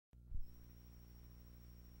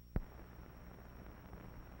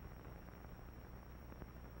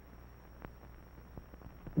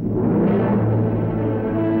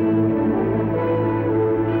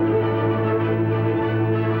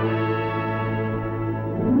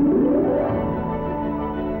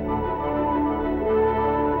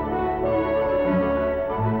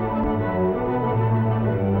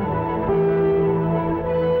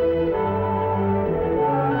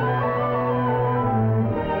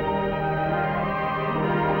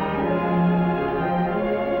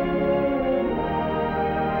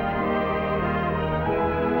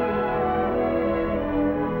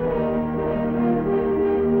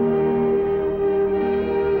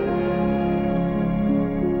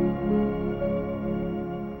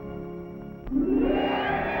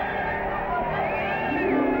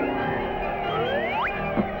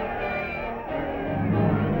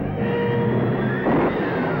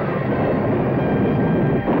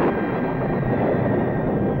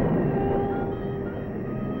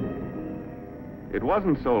It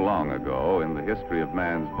wasn't so long ago in the history of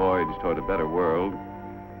man's voyage toward a better world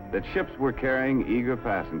that ships were carrying eager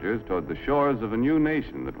passengers toward the shores of a new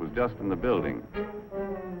nation that was just in the building.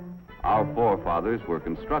 Our forefathers were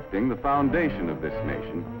constructing the foundation of this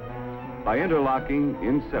nation by interlocking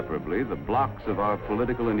inseparably the blocks of our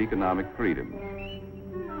political and economic freedoms.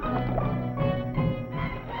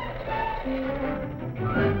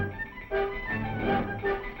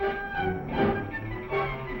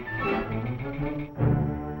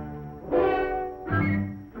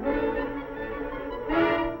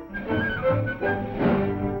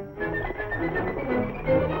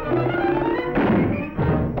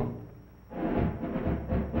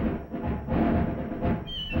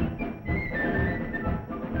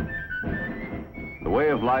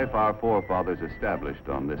 Life our forefathers established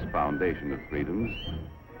on this foundation of freedoms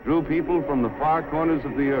drew people from the far corners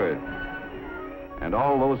of the earth, and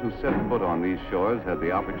all those who set foot on these shores had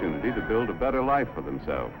the opportunity to build a better life for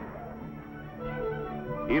themselves.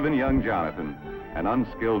 Even young Jonathan, an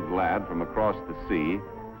unskilled lad from across the sea,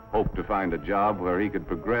 hoped to find a job where he could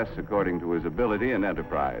progress according to his ability and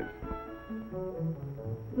enterprise.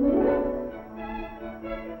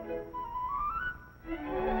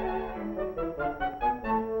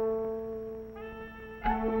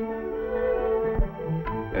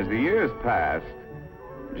 As the years passed,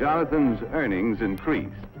 Jonathan's earnings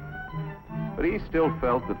increased, but he still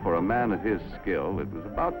felt that for a man of his skill, it was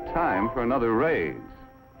about time for another raise.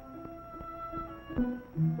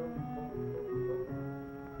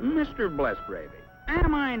 Mr. Blessgravy,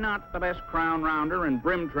 am I not the best crown rounder and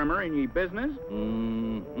brim trimmer in ye business?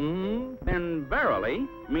 Then verily,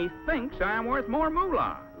 methinks I am worth more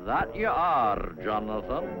moolah. That you are,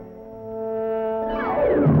 Jonathan.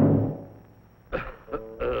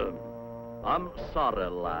 I'm sorry,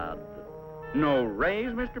 lad. No raise,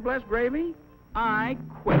 Mr. Blessgravy? I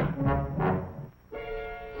quit.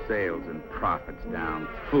 Sales and profits down.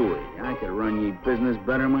 Phooey, I could run ye business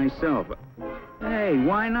better myself. Hey,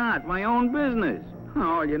 why not? My own business.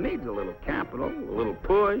 All you need's a little capital, a little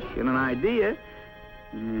push, and an idea.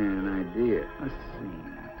 Yeah, an idea. Let's see.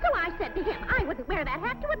 So I said to him, I wouldn't wear that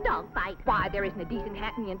hat to a dog fight. Why, there isn't a decent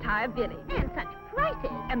hat in the entire village. And such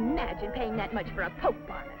prices. Imagine paying that much for a poke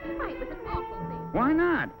bonnet. Why, it was an awful thing. Why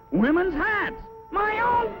not? Women's hats. My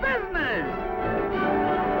own business.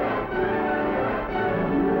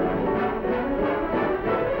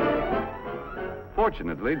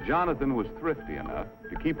 Fortunately, Jonathan was thrifty enough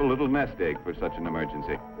to keep a little nest egg for such an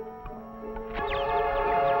emergency.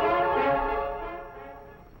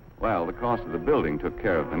 Well, the cost of the building took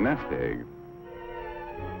care of the nest egg.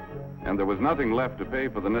 And there was nothing left to pay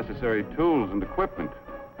for the necessary tools and equipment.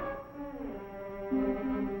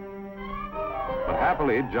 But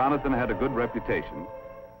happily, Jonathan had a good reputation.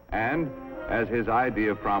 And as his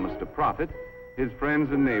idea promised a profit, his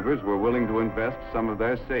friends and neighbors were willing to invest some of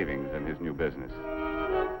their savings in his new business.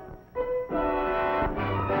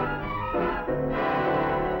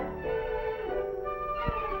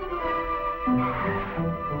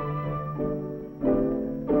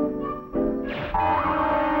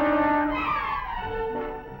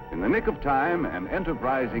 In the nick of time, an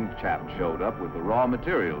enterprising chap showed up with the raw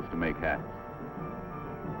materials to make hats.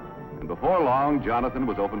 And before long, Jonathan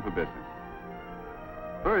was open for business.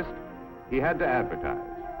 First, he had to advertise.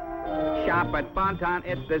 Shop at Bonton,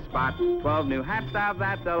 it's the spot. 12 new hat styles,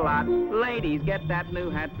 that's a lot. Ladies, get that new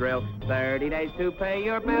hat drill. 30 days to pay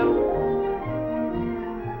your bill.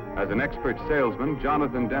 As an expert salesman,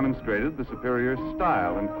 Jonathan demonstrated the superior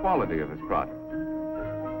style and quality of his product.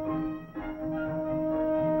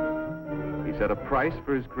 He set a price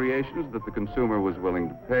for his creations that the consumer was willing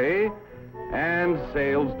to pay, and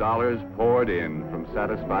sales dollars poured in from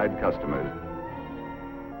satisfied customers.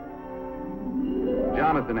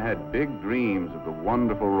 Jonathan had big dreams of the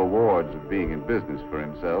wonderful rewards of being in business for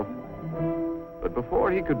himself. But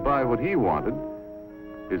before he could buy what he wanted,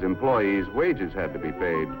 his employees' wages had to be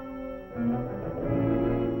paid.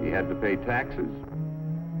 He had to pay taxes.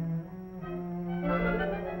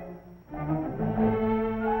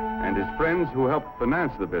 And his friends who helped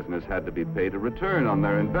finance the business had to be paid a return on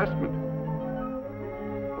their investment.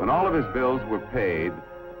 When all of his bills were paid,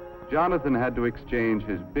 Jonathan had to exchange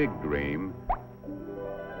his big dream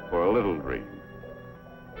for a little dream.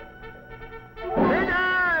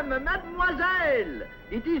 Mesdames, mademoiselles,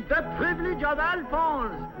 it is the privilege of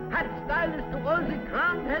Alphonse, hat stylist to all the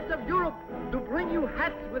grand heads of Europe, to bring you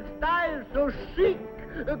hats with style so chic,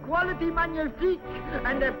 a quality magnifique,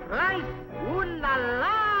 and a price, ooh la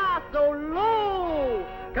la, so low.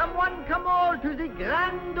 Come one, come all to the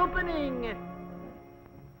grand opening.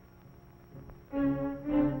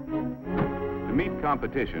 To meet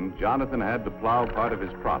competition, Jonathan had to plow part of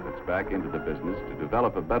his profits back into the business to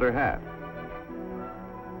develop a better hat.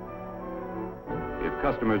 If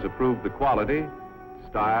customers approved the quality,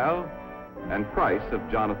 style, and price of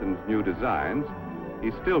Jonathan's new designs,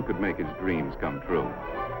 he still could make his dreams come true.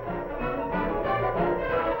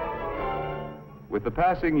 With the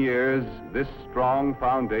passing years, this strong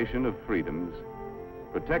foundation of freedoms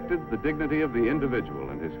protected the dignity of the individual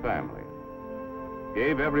and his family,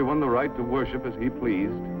 gave everyone the right to worship as he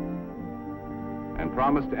pleased, and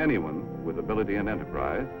promised anyone with ability and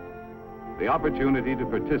enterprise the opportunity to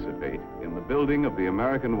participate in the building of the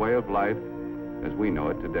American way of life as we know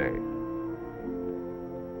it today.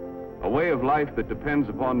 A way of life that depends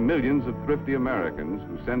upon millions of thrifty Americans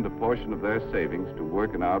who send a portion of their savings to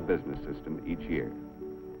work in our business system each year.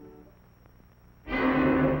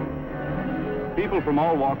 People from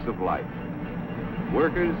all walks of life,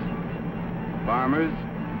 workers, farmers,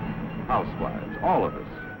 housewives, all of us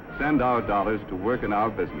send our dollars to work in our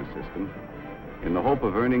business system in the hope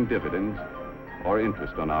of earning dividends or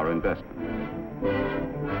interest on our investments.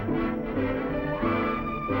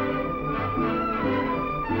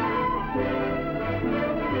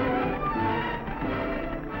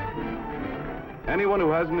 Anyone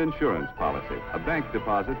who has an insurance policy, a bank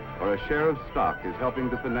deposit, or a share of stock is helping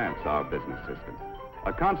to finance our business system.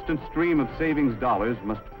 A constant stream of savings dollars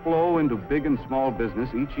must flow into big and small business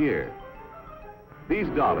each year. These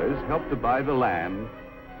dollars help to buy the land,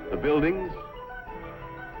 the buildings,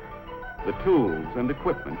 the tools and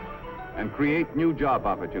equipment, and create new job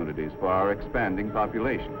opportunities for our expanding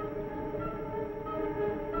population.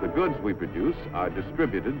 The goods we produce are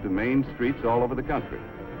distributed to main streets all over the country.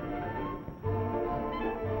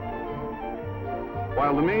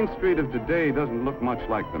 While the Main Street of today doesn't look much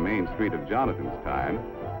like the Main Street of Jonathan's time,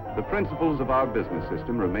 the principles of our business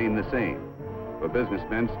system remain the same, for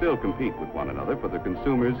businessmen still compete with one another for the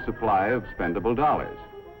consumer's supply of spendable dollars.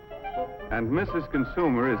 And Mrs.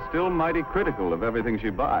 Consumer is still mighty critical of everything she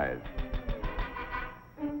buys.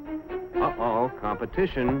 Uh-oh,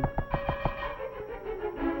 competition.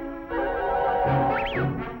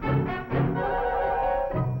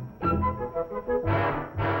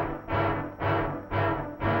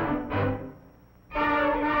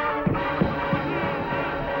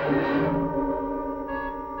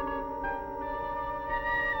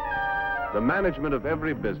 The management of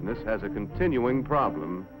every business has a continuing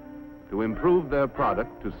problem to improve their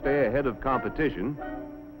product to stay ahead of competition,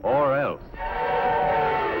 or else.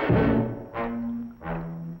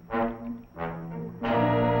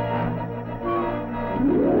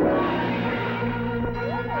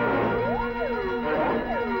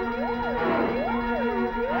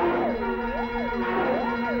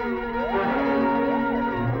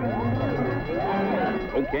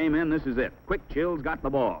 Okay, men, this is it. Quick Chill's got the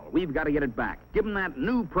ball. We've got to get it back. Give them that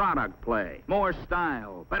new product play. More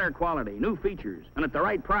style, better quality, new features, and at the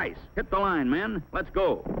right price. Hit the line, men. Let's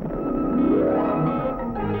go.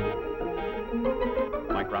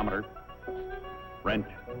 Micrometer, wrench,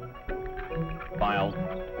 file,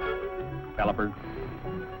 caliper,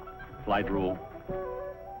 slide rule.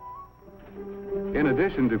 In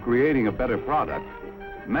addition to creating a better product,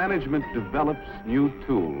 management develops new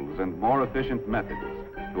tools and more efficient methods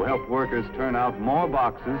to help workers turn out more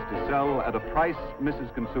boxes to sell at a price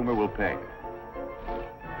Mrs. Consumer will pay.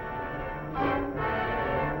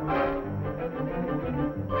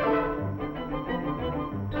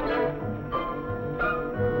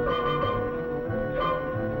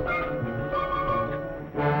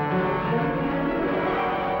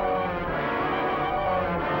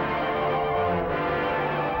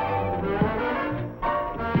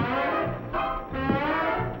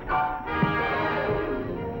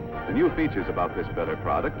 The new features about this better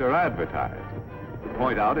product are advertised to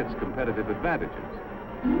point out its competitive advantages.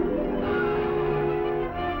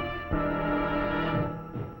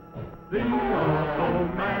 The Auto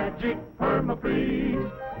Magic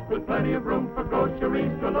Perma-Freeze, with plenty of room for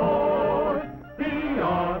groceries galore. The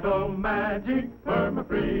Auto Magic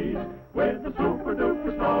Perma-Freeze, with a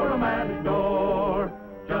super-duper store-o-matic door.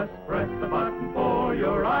 Just press the button for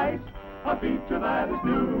your ice, a feature that is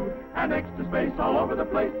new, and extra space all over the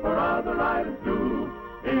place for other items too.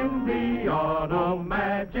 In the Auto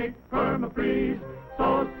Magic Perma-Freeze,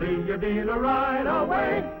 so see your dealer right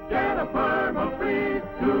away. Get a Perma-Freeze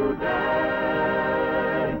today.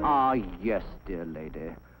 Ah, yes, dear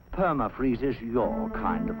lady. Perma-Freeze is your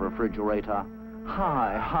kind of refrigerator.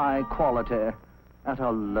 High quality at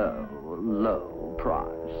a low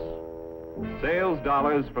price. Sales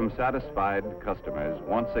dollars from satisfied customers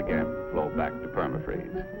once again flow back to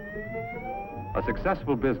Perma-Freeze. A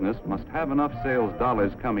successful business must have enough sales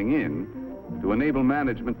dollars coming in to enable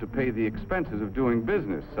management to pay the expenses of doing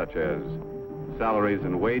business, such as salaries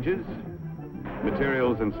and wages,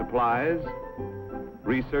 materials and supplies,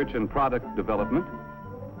 research and product development,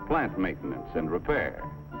 plant maintenance and repair.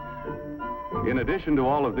 In addition to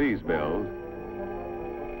all of these bills,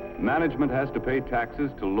 management has to pay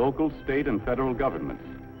taxes to local, state, and federal governments.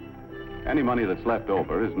 Any money that's left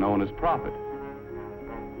over is known as profit.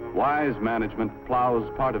 Wise management plows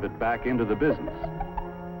part of it back into the business.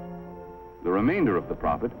 The remainder of the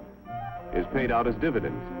profit is paid out as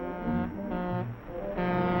dividends.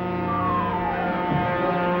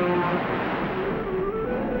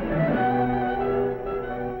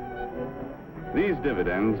 These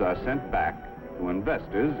dividends are sent back to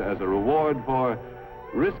investors as a reward for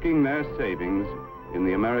risking their savings in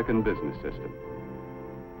the American business system.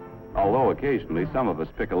 Although occasionally some of us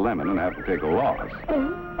pick a lemon and have to take a loss.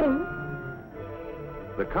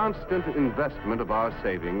 The constant investment of our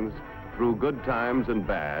savings through good times and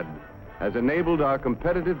bad has enabled our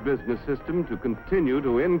competitive business system to continue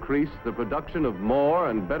to increase the production of more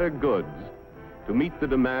and better goods to meet the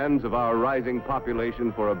demands of our rising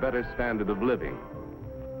population for a better standard of living.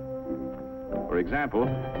 For example,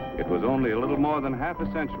 it was only a little more than half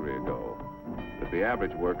a century ago that the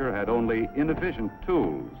average worker had only inefficient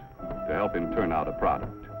tools to help him turn out a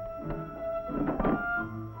product.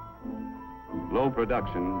 Low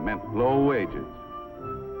production meant low wages.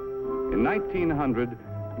 In 1900,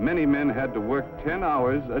 many men had to work 10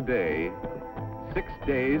 hours a day, 6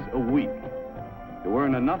 days a week, to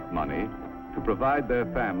earn enough money to provide their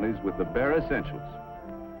families with the bare essentials.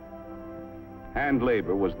 Hand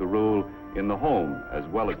labor was the rule in the home as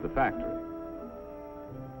well as the factory.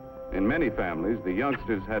 In many families, the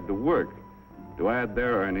youngsters had to work to add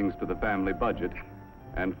their earnings to the family budget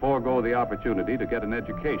and forego the opportunity to get an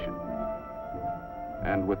education.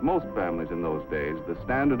 And with most families in those days, the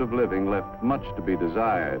standard of living left much to be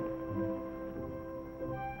desired.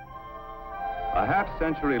 A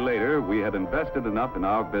half-century later, we had invested enough in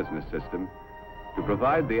our business system to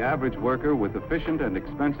provide the average worker with efficient and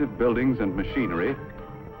expensive buildings and machinery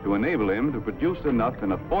to enable him to produce enough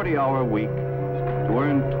in a 40-hour week to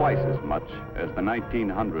earn twice as much as the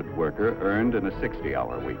 1900 worker earned in a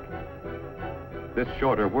 60-hour week. This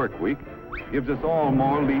shorter work week gives us all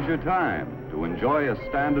more leisure time to enjoy a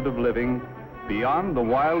standard of living beyond the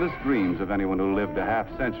wildest dreams of anyone who lived a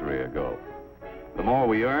half-century ago. The more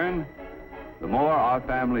we earn, the more our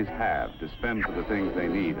families have to spend for the things they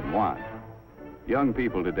need and want. Young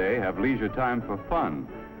people today have leisure time for fun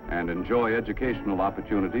and enjoy educational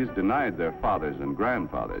opportunities denied their fathers and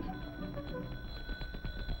grandfathers.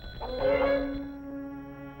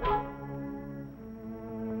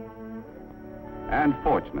 And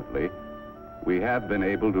fortunately, we have been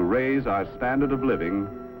able to raise our standard of living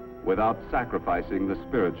without sacrificing the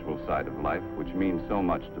spiritual side of life, which means so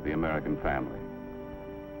much to the American family.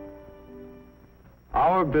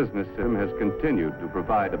 Our business system has continued to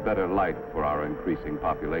provide a better life for our increasing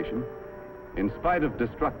population, in spite of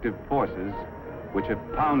destructive forces which have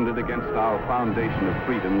pounded against our foundation of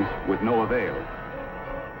freedoms with no avail.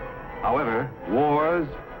 However, wars,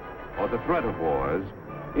 or the threat of wars,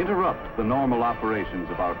 interrupt the normal operations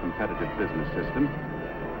of our competitive business system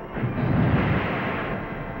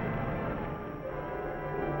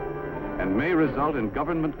and may result in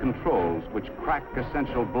government controls which crack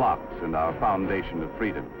essential blocks in our foundation of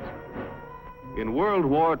freedoms. In World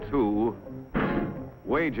War II,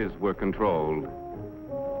 wages were controlled.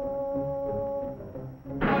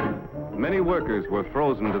 Many workers were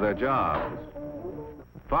frozen to their jobs.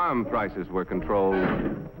 Farm prices were controlled.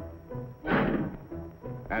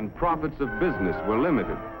 And profits of business were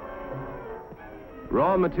limited.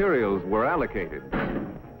 Raw materials were allocated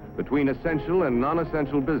between essential and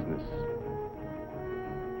non-essential business.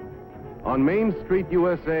 On Main Street,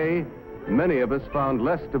 USA, many of us found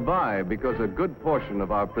less to buy because a good portion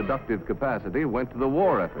of our productive capacity went to the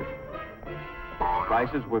war effort.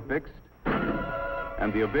 Prices were fixed,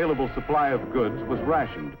 and the available supply of goods was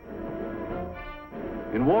rationed.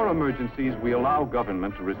 In war emergencies, we allow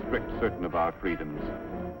government to restrict certain of our freedoms.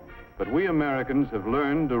 But we Americans have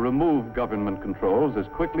learned to remove government controls as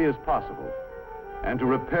quickly as possible and to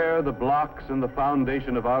repair the blocks in the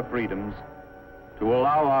foundation of our freedoms to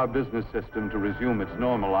allow our business system to resume its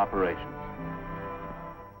normal operations.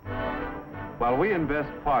 While we invest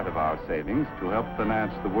part of our savings to help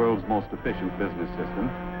finance the world's most efficient business system,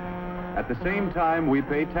 at the same time we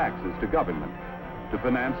pay taxes to government to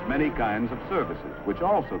finance many kinds of services which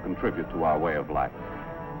also contribute to our way of life.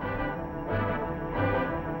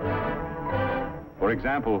 For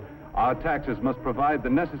example, our taxes must provide the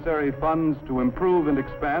necessary funds to improve and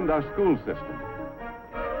expand our school system.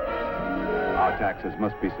 Our taxes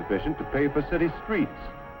must be sufficient to pay for city streets,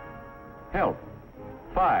 health,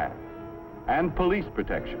 fire, and police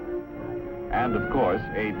protection, and, of course,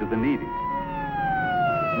 aid to the needy.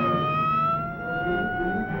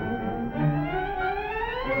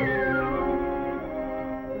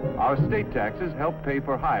 Our state taxes help pay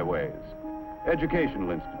for highways,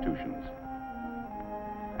 educational institutions,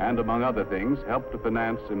 and, among other things, help to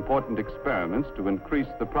finance important experiments to increase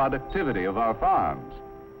the productivity of our farms.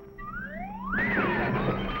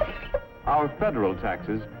 Our federal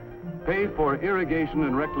taxes pay for irrigation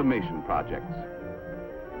and reclamation projects,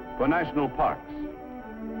 for national parks,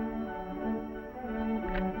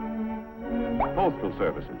 postal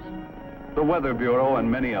services, the Weather Bureau,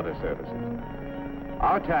 and many other services.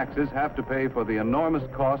 Our taxes have to pay for the enormous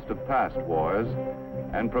cost of past wars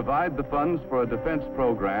and provide the funds for a defense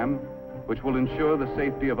program which will ensure the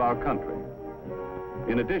safety of our country.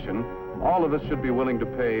 In addition, all of us should be willing to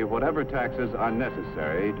pay whatever taxes are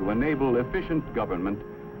necessary to enable efficient government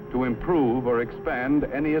to improve or expand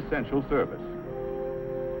any essential service.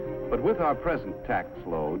 But with our present tax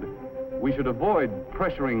load, we should avoid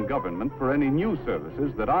pressuring government for any new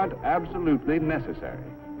services that aren't absolutely necessary.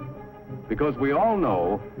 Because we all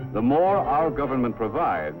know the more our government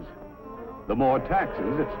provides, the more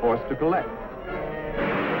taxes it's forced to collect.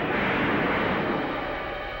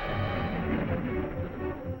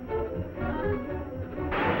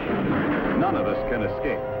 None of us can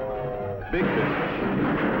escape. Big business,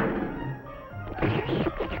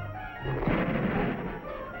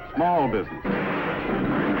 small business,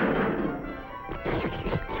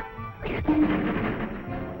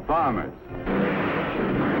 farmers,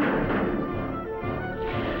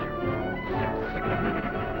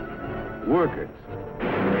 workers,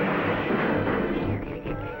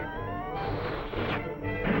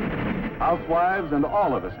 housewives, and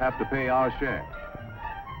all of us have to pay our share.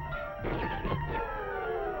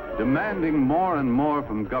 Demanding more and more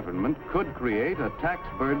from government could create a tax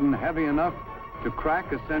burden heavy enough to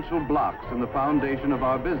crack essential blocks in the foundation of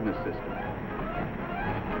our business system.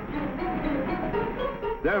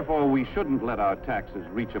 Therefore, we shouldn't let our taxes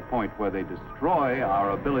reach a point where they destroy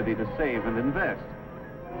our ability to save and invest.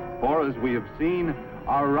 For, as we have seen,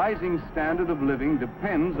 our rising standard of living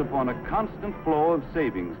depends upon a constant flow of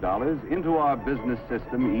savings dollars into our business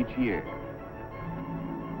system each year.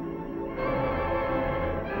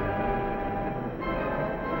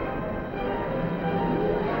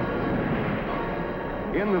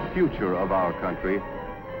 In the future of our country,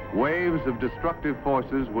 waves of destructive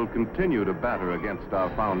forces will continue to batter against our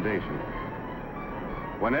foundation.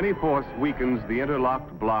 When any force weakens the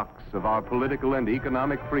interlocked blocks of our political and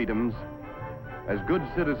economic freedoms, as good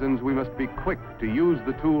citizens, we must be quick to use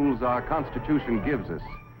the tools our Constitution gives us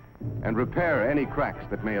and repair any cracks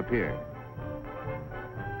that may appear.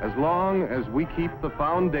 As long as we keep the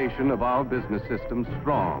foundation of our business system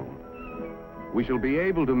strong, we shall be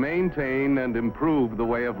able to maintain and improve the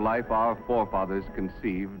way of life our forefathers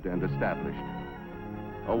conceived and established.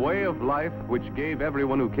 A way of life which gave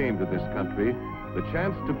everyone who came to this country the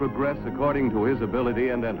chance to progress according to his ability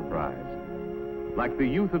and enterprise. Like the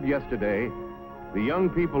youth of yesterday, the young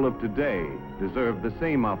people of today deserve the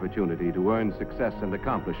same opportunity to earn success and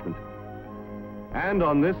accomplishment. And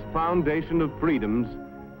on this foundation of freedoms,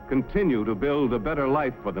 continue to build a better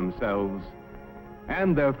life for themselves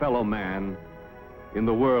and their fellow man in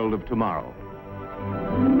the world of tomorrow.